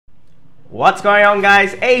What's going on,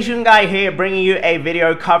 guys? Asian Guy here, bringing you a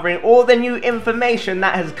video covering all the new information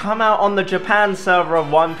that has come out on the Japan server of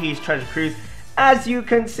One Piece Treasure Cruise. As you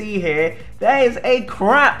can see here, there is a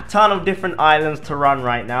crap ton of different islands to run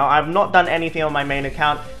right now. I've not done anything on my main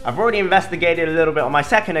account. I've already investigated a little bit on my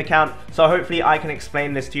second account, so hopefully I can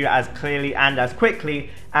explain this to you as clearly and as quickly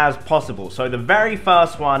as possible. So the very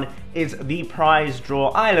first one is the prize draw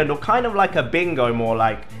island, or kind of like a bingo more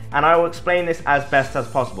like, and I will explain this as best as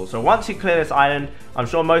possible. So once you clear this island, I'm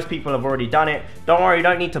sure most people have already done it. Don't worry, you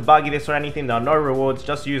don't need to buggy this or anything. There are no rewards,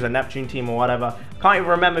 just use a Neptune team or whatever. Can't even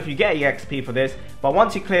remember if you get EXP for this, but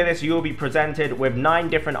once you clear this, you will be presented with 9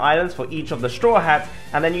 different islands for each of the straw hats,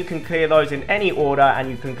 and then you can clear those in any order, and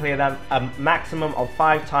you can clear them a maximum of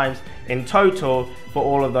 5 times in total for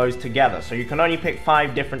all of those together. So you can only pick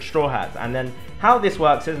 5 different straw hats. And then how this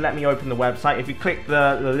works is, let me open the website. If you click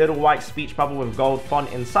the little white speech bubble with gold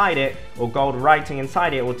font inside it, or gold writing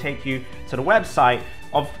inside it, it will take you to the website.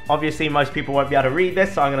 Obviously most people won't be able to read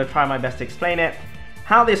this, so I'm going to try my best to explain it.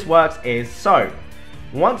 How this works is, so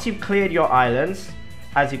once you've cleared your islands,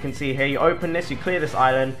 as you can see here, you open this, you clear this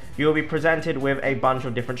island, you'll be presented with a bunch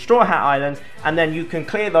of different straw hat islands, and then you can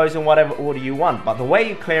clear those in whatever order you want. But the way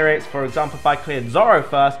you clear it is, for example, if I cleared Zoro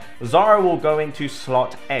first, Zoro will go into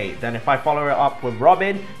slot A. Then if I follow it up with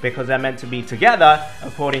Robin, because they're meant to be together,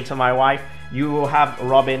 according to my wife, you will have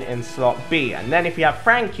Robin in slot B. And then if you have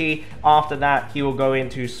Frankie, after that, he will go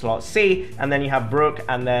into slot C. And then you have Brook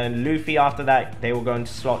and then Luffy after that, they will go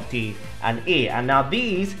into slot D and E. And now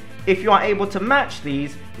these, if you are able to match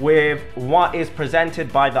these with what is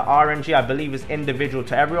presented by the RNG, I believe is individual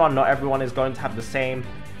to everyone. Not everyone is going to have the same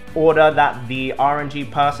order that the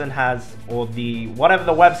RNG person has, or the whatever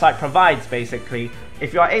the website provides basically.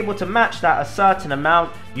 If you are able to match that a certain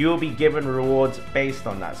amount, you will be given rewards based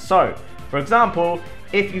on that. So, for example,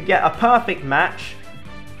 if you get a perfect match,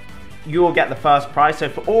 you will get the first prize. So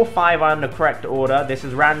for all 5 are in the correct order. This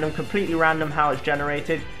is random, completely random how it's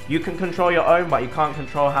generated. You can control your own, but you can't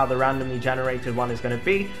control how the randomly generated one is going to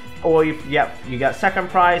be. Or if you get second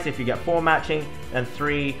prize if you get 4 matching, then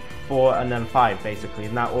 3, 4, and then 5 basically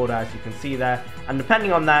in that order, as you can see there. And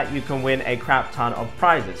depending on that, you can win a crap ton of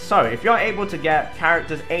prizes. So if you're able to get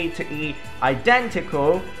characters A to E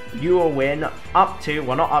identical, you will win up to,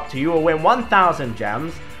 well not up to, you will win 1,000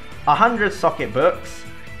 gems, 100 socket books,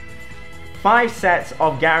 5 sets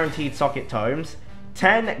of guaranteed socket tomes,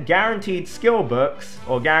 10 guaranteed skill books,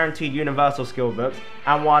 or guaranteed universal skill books,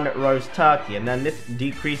 and 1 roast turkey. And then this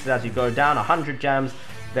decreases as you go down, 100 gems,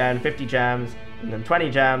 then 50 gems, and then 20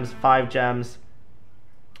 gems, 5 gems.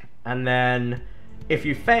 And then if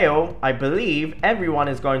you fail, I believe everyone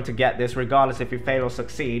is going to get this regardless if you fail or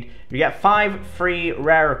succeed. You get 5 free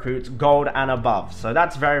rare recruits, gold and above. So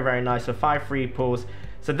that's very, very nice. So 5 free pulls.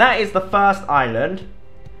 So that is the first island.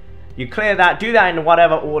 You clear that, do that in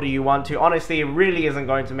whatever order you want to. Honestly, it really isn't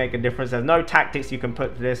going to make a difference. There's no tactics you can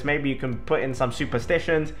put to this. Maybe you can put in some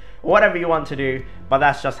superstitions, whatever you want to do, but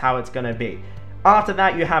that's just how it's going to be. After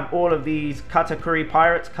that, you have all of these Katakuri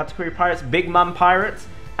pirates, Big Mum pirates,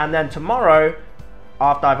 and then tomorrow,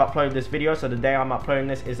 after I've uploaded this video, so the day I'm uploading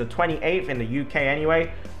this is the 28th in the UK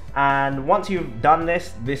anyway, and once you've done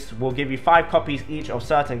this, this will give you 5 copies each of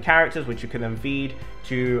certain characters, which you can then feed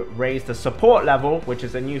to raise the support level, which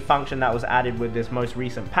is a new function that was added with this most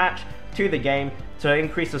recent patch to the game, to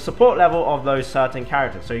increase the support level of those certain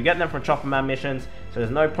characters. So you get them from Chopper Man missions, so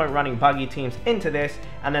there's no point running buggy teams into this.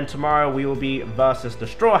 And then tomorrow we will be versus the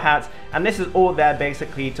Straw Hats, and this is all there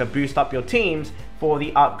basically to boost up your teams for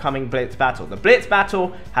the upcoming Blitz battle. The Blitz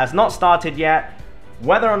battle has not started yet.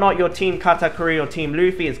 Whether or not your team Katakuri or team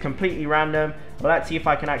Luffy is completely random. But let's see if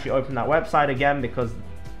I can actually open that website again, because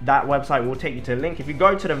that website will take you to the link. If you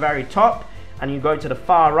go to the very top and you go to the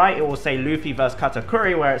far right, it will say Luffy versus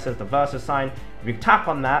Katakuri, where it says the versus sign. If you tap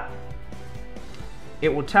on that, it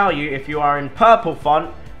will tell you if you are in purple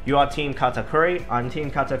font, you are team Katakuri. I'm team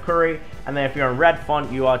Katakuri. And then if you're in red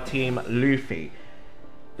font, you are team Luffy.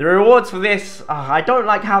 The rewards for this, I don't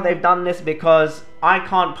like how they've done this, because I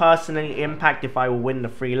can't personally impact if I will win the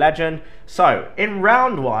free legend. So in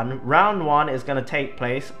round one is going to take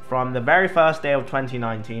place from the very first day of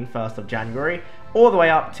 2019, 1st of January, all the way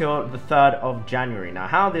up till the 3rd of January. Now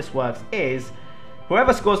how this works is,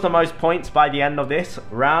 whoever scores the most points by the end of this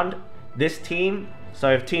round, this team, so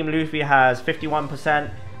if team Luffy has 51%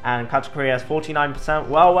 and Katakuri has 49%,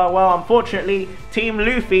 well, unfortunately, team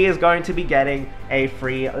Luffy is going to be getting a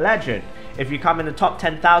free legend. If you come in the top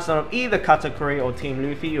 10,000 of either Katakuri or Team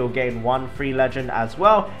Luffy, you'll gain 1 free legend as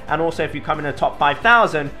well. And also if you come in the top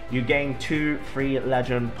 5,000, you gain 2 free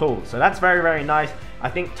legend pulls. So that's very, very nice. I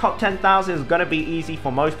think top 10,000 is going to be easy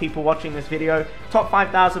for most people watching this video. Top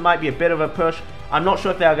 5,000 might be a bit of a push. I'm not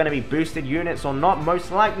sure if they are going to be boosted units or not.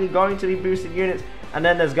 Most likely going to be boosted units. And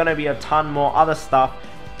then there's going to be a ton more other stuff,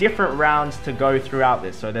 different rounds to go throughout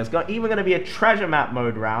this. So there's even going to be a treasure map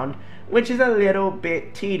mode round, which is a little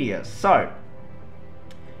bit tedious. So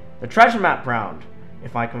the treasure map round,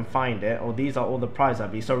 if I can find it, or these are all the prizes I'll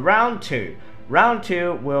be. So round 2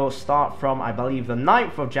 will start from, I believe, the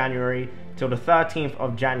 9th of January till the 13th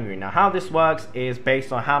of January. Now how this works is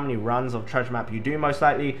based on how many runs of treasure map you do, most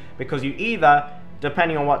likely, because you either,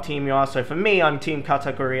 depending on what team you are, so for me, I'm Team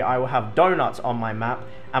Katakuri, I will have donuts on my map,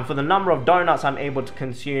 and for the number of donuts I'm able to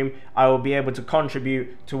consume, I will be able to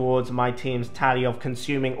contribute towards my team's tally of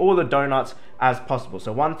consuming all the donuts as possible.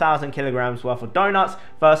 So 1,000 kilograms worth of donuts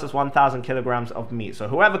versus 1,000 kilograms of meat. So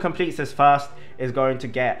whoever completes this first is going to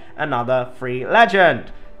get another free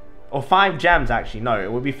legend. Or 5 gems, actually. No, it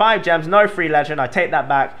will be 5 gems, no free legend. I take that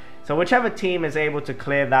back. So whichever team is able to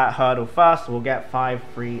clear that hurdle first will get 5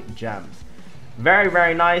 free gems. Very,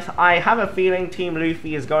 very nice. I have a feeling Team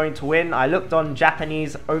Luffy is going to win. I looked on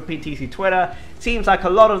Japanese OPTC Twitter. Seems like a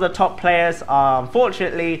lot of the top players are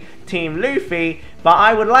unfortunately Team Luffy, but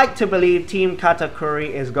I would like to believe Team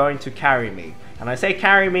Katakuri is going to carry me. And I say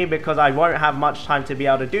carry me because I won't have much time to be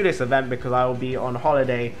able to do this event because I will be on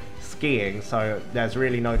holiday skiing, so there's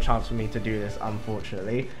really no chance for me to do this,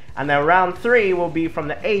 unfortunately. And then round 3 will be from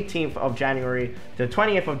the 18th of January to the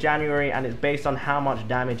 20th of January, and it's based on how much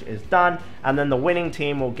damage is done, and then the winning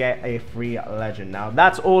team will get a free legend. Now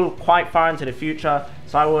that's all quite far into the future,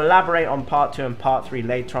 so I will elaborate on part 2 and part 3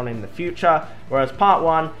 later on in the future. Whereas part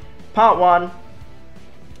 1,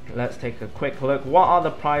 let's take a quick look. What are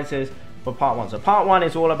the prizes for part 1? So part 1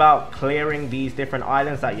 is all about clearing these different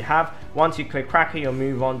islands that you have. Once you clear Cracker, you'll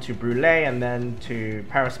move on to Brule and then to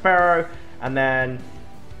Perispero, and then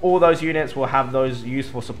all those units will have those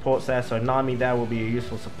useful supports there. So Nami there will be a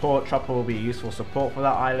useful support, Chopper will be a useful support for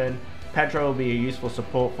that island, Pedro will be a useful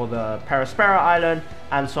support for the Perispero island,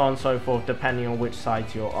 and so on and so forth, depending on which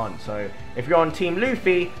side you're on. So if you're on Team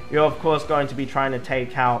Luffy, you're of course going to be trying to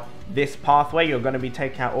take out this pathway. You're going to be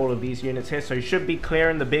taking out all of these units here, so you should be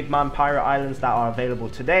clearing the Big Mom Pirate Islands that are available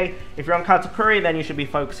today. If you're on Katakuri, then you should be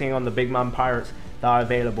focusing on the Big Mom Pirates that are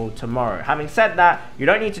available tomorrow. Having said that, you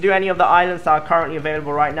don't need to do any of the islands that are currently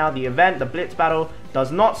available right now. The event, the Blitz Battle,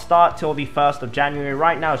 does not start till the 1st of January.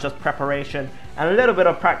 Right now it's just preparation and a little bit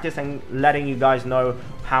of practice and letting you guys know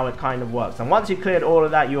how it kind of works. And once you cleared all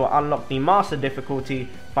of that, you will unlock the Master Difficulty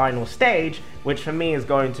final stage, which for me is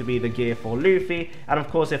going to be the gear for Luffy. And of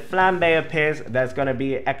course, if Flambe appears, there's going to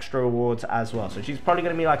be extra rewards as well. So she's probably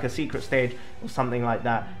going to be like a secret stage or something like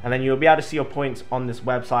that. And then you'll be able to see your points on this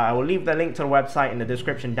website. I will leave the link to the website in the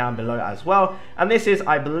description down below as well. And this is,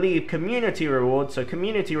 I believe, community rewards. So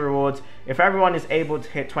community rewards, if everyone is able to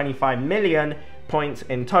hit 25 million points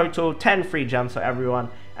in total, 10 free gems for everyone,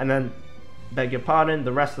 and then, beg your pardon,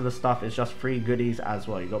 the rest of the stuff is just free goodies as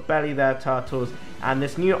well. You got belly there, turtles, and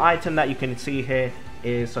this new item that you can see here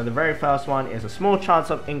is, so the very first one is a small chance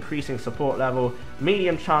of increasing support level,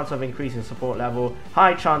 medium chance of increasing support level,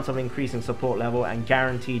 high chance of increasing support level, and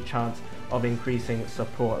guaranteed chance of increasing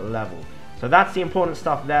support level. So that's the important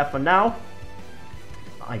stuff there for now.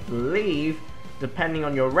 I believe, depending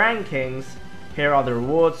on your rankings, here are the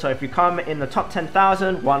rewards. So if you come in the top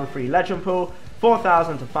 10,000, 1 free legend pool,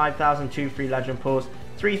 4,000 to 5,000, 2 free legend pools,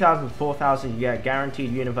 3,000 to 4,000, you get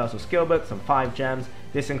guaranteed universal skill books and 5 gems.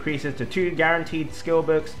 This increases to 2 guaranteed skill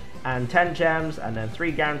books and 10 gems, and then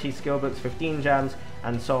 3 guaranteed skill books, 15 gems,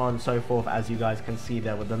 and so on and so forth, as you guys can see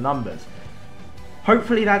there with the numbers.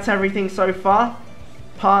 Hopefully that's everything so far.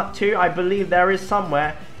 Part 2, I believe there is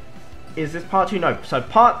somewhere. Is this part 2? No. So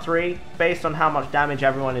part 3, based on how much damage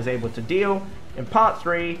everyone is able to deal, in part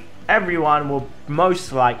 3, everyone will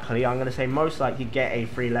most likely, I'm going to say most likely, get a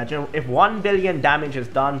free legend. If 1 billion damage is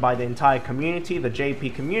done by the entire community, the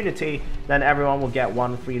JP community, then everyone will get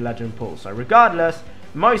 1 free legend pool. So regardless,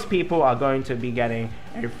 most people are going to be getting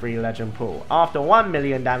a free legend pool. After 1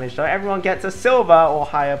 million damage, so everyone gets a silver or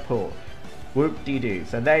higher pool. Whoop-de-doo.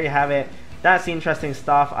 So there you have it. That's the interesting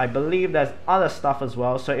stuff. I believe there's other stuff as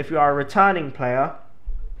well. So if you are a returning player,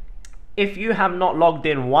 if you have not logged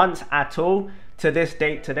in once at all to this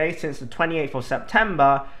date today, since the 28th of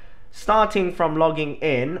September, starting from logging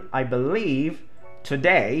in, I believe,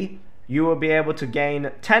 today, you will be able to gain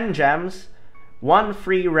 10 gems, 1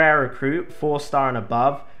 free rare recruit, 4-star and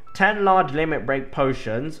above, 10 large limit break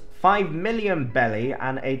potions, 5 million belly,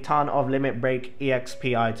 and a ton of limit break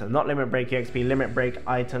EXP items. Not limit break EXP, limit break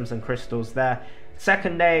items and crystals there.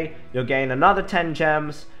 Second day, you'll gain another 10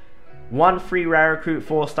 gems, 1 free rare recruit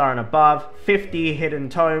 4-star and above, 50 hidden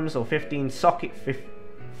tomes or 50 socket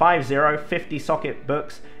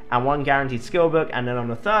books, and 1 guaranteed skill book. And then on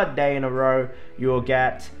the third day in a row, you'll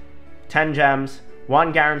get 10 gems,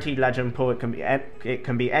 1 guaranteed legend pull, it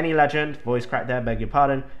can be any legend, voice crack there, beg your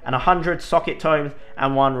pardon, and 100 socket tomes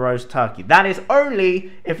and 1 roast turkey. That is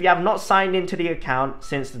only if you have not signed into the account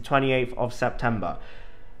since the 28th of September.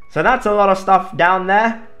 So that's a lot of stuff down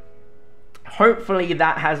there. Hopefully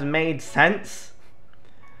that has made sense.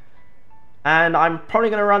 And I'm probably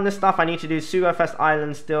going to run this stuff. I need to do Sugo-fest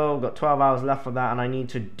Island still, got 12 hours left for that, and I need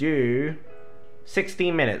to do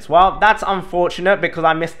 16 minutes. Well, that's unfortunate because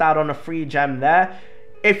I missed out on a free gem there.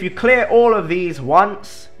 If you clear all of these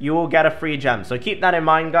once, you will get a free gem. So keep that in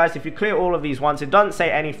mind, guys. If you clear all of these once, it doesn't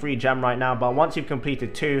say any free gem right now, but once you've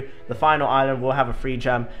completed 2, the final island will have a free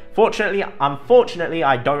gem. Unfortunately,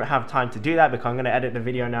 I don't have time to do that because I'm going to edit the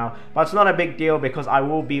video now. But it's not a big deal because I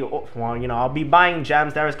will be, well, you know, I'll be buying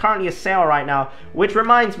gems. There is currently a sale right now, which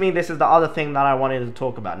reminds me, this is the other thing that I wanted to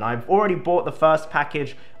talk about. Now, I've already bought the first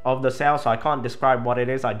package of the sale, so I can't describe what it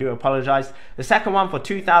is. I do apologize. The second one, for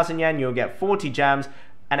 2,000 yen, you'll get 40 gems,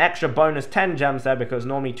 an extra bonus 10 gems there because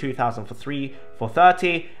normally 2,000 for 3 for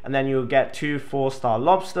 30, and then you'll get 2 4-star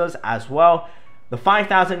lobsters as well. The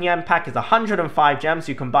 5,000 yen pack is 105 gems.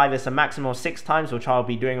 You can buy this a maximum of 6 times, which I'll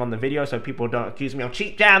be doing on the video so people don't accuse me of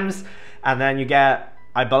cheap gems. And then you get,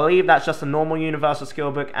 I believe that's just a normal universal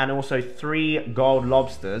skill book, and also 3 gold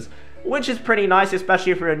lobsters, which is pretty nice,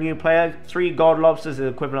 especially if you're a new player. 3 gold lobsters is the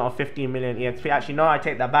equivalent of 15 million EXP. Actually, no, I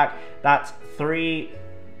take that back. That's 3...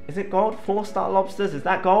 Is it gold? 4-star lobsters? Is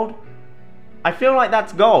that gold? I feel like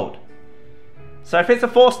that's gold. So if it's a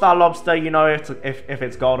 4-star lobster, you know if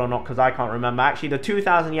it's gold or not, because I can't remember. Actually, the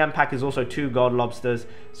 2,000 yen pack is also 2 gold lobsters,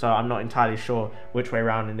 so I'm not entirely sure which way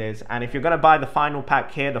around it is. And if you're going to buy the final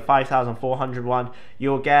pack here, the 5,400 one,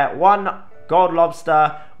 you'll get 1 gold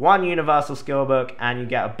lobster, 1 universal skill book, and you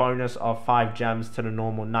get a bonus of 5 gems to the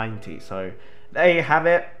normal 90. So there you have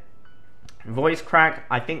it. Voice crack.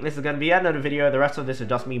 I think this is going to be the end of the video. The rest of this is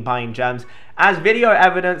just me buying gems as video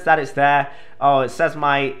evidence that it's there. Oh, it says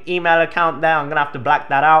my email account there. I'm going to have to black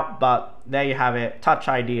that out, but there you have it. Touch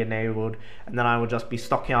ID enabled, and then I will just be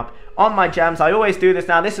stocking up on my gems. I always do this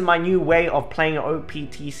now. This is my new way of playing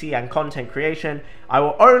OPTC and content creation. I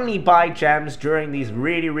will only buy gems during these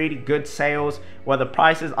really good sales where the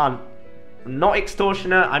prices are not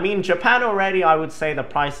extortionate. I mean, Japan already, I would say the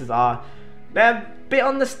prices are, they're a bit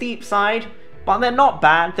on the steep side, but they're not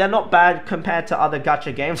bad. They're not bad compared to other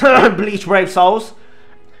gacha games. Bleach Brave Souls.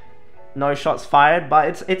 No shots fired,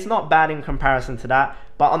 but it's not bad in comparison to that.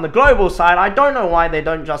 But on the global side, I don't know why they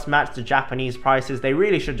don't just match the Japanese prices. They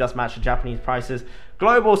really should just match the Japanese prices.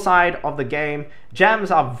 Global side of the game,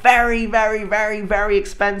 gems are very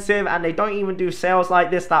expensive, and they don't even do sales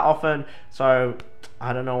like this that often. So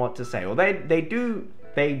I don't know what to say. Well, they do.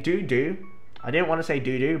 I didn't want to say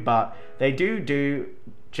do, but they do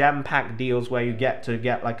gem pack deals where you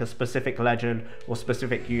get like a specific legend or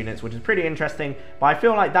specific units, which is pretty interesting. But I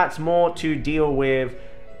feel like that's more to deal with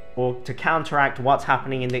or to counteract what's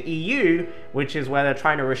happening in the EU, which is where they're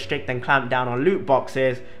trying to restrict and clamp down on loot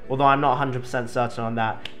boxes, although I'm not 100% certain on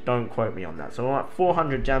that. Don't quote me on that. So we're at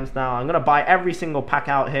 400 gems now. I'm going to buy every single pack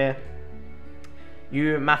out here.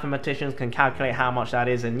 You mathematicians can calculate how much that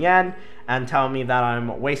is in yen and tell me that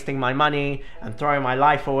I'm wasting my money and throwing my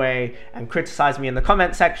life away and criticize me in the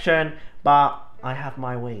comment section. But I have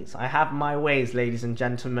my ways. I have my ways, ladies and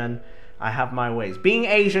gentlemen. I have my ways. Being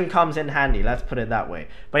Asian comes in handy, let's put it that way.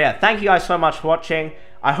 But yeah, thank you guys so much for watching.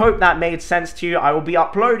 I hope that made sense to you. I will be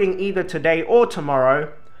uploading either today or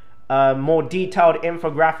tomorrow a more detailed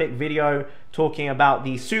infographic video talking about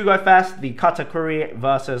the Sugo-fest, the Katakuri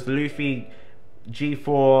versus Luffy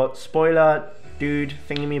G4 spoiler dude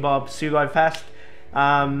thingamabob Sugo-fest.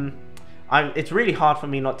 It's really hard for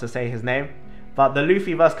me not to say his name, but the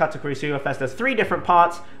Luffy vs Katakuri Sugo-fest, there's 3 different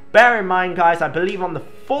parts. Bear in mind, guys, I believe on the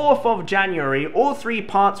 4th of January all 3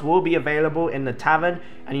 parts will be available in the tavern,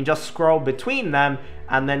 and you just scroll between them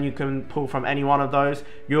and then you can pull from any one of those.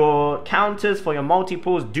 Your counters for your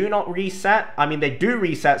multi-pulls do not reset. I mean, they do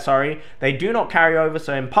reset, sorry. They do not carry over.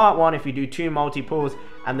 So in part 1, if you do 2 multi-pulls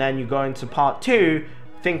and then you go into part 2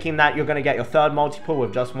 thinking that you're going to get your 3rd multi-pull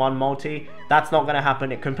with just 1 multi, that's not going to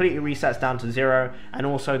happen. It completely resets down to 0, and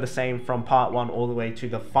also the same from part 1 all the way to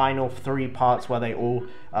the final 3 parts where they all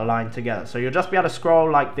align together. So you'll just be able to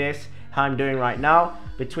scroll like this how I'm doing right now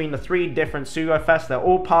between the 3 different sugo-fest. They're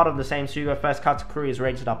all part of the same sugo-fest. Katakuri is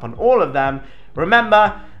rated up on all of them.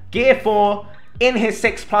 Remember, Gear 4 in his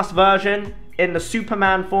 6+ version, in the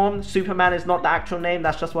Superman form. Superman is not the actual name,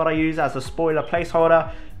 that's just what I use as a spoiler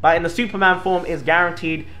placeholder. But in the Superman form is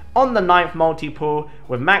guaranteed on the 9th multi-pull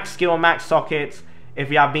with max skill, max sockets.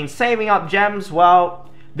 If you have been saving up gems, well,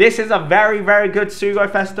 this is a very, very good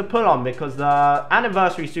sugo-fest to pull on, because the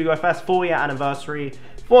anniversary sugo-fest, 4-year anniversary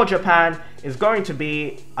for Japan, is going to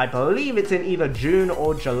be, I believe it's in either June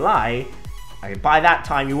or July. By that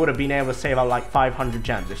time, you would have been able to save out like 500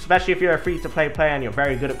 gems, especially if you're a free-to-play player and you're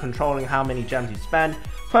very good at controlling how many gems you spend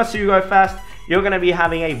per sugo-fest. You're going to be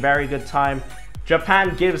having a very good time.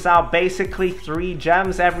 Japan gives out basically 3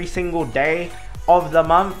 gems every single day of the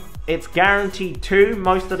month. It's guaranteed 2.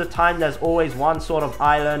 Most of the time, there's always one sort of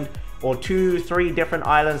island or 2, 3 different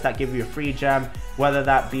islands that give you a free gem, whether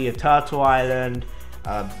that be a Turtle Island,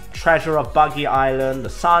 Treasure of Buggy Island, the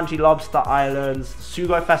Sanji Lobster Islands,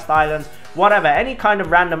 sugo-fest Islands, whatever, any kind of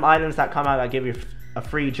random islands that come out that give you a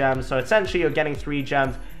free gem. So essentially you're getting 3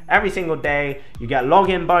 gems every single day. You get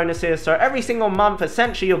login bonuses, so every single month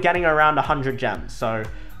essentially you're getting around 100 gems. So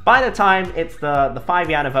by the time it's the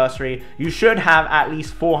 5-year anniversary, you should have at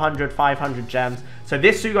least 400, 500 gems. So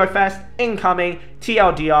this sugo-fest incoming,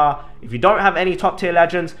 TLDR, if you don't have any top tier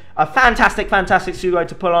legends, a fantastic sugo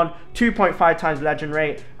to pull on. 2.5 times legend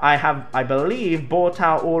rate. I believe, bought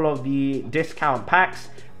out all of the discount packs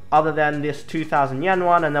other than this 2,000 yen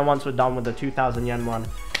one, and then once we're done with the 2,000 yen one,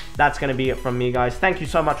 that's going to be it from me, guys. Thank you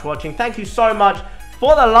so much for watching. Thank you so much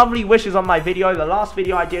for the lovely wishes on my video. The last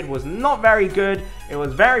video I did was not very good. It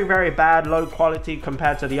was very, very bad, low quality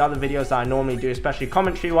compared to the other videos that I normally do, especially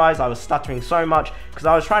commentary wise. I was stuttering so much because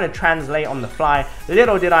I was trying to translate on the fly.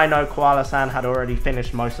 Little did I know Koala-san had already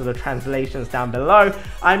finished most of the translations down below.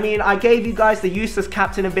 I mean, I gave you guys the useless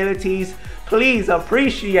captain abilities. Please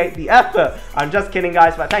appreciate the effort. I'm just kidding,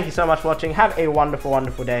 guys, but thank you so much for watching. Have a wonderful,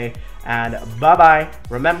 wonderful day, and bye-bye.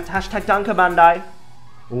 Remember to hashtag Danka Bandai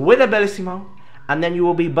with a bellissimo, and then you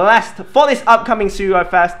will be blessed for this upcoming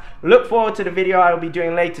sugo-fest. Look forward to the video I will be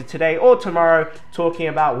doing later today or tomorrow, talking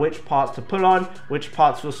about which parts to pull on, which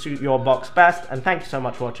parts will suit your box best. And thank you so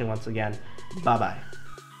much for watching once again. Bye-bye.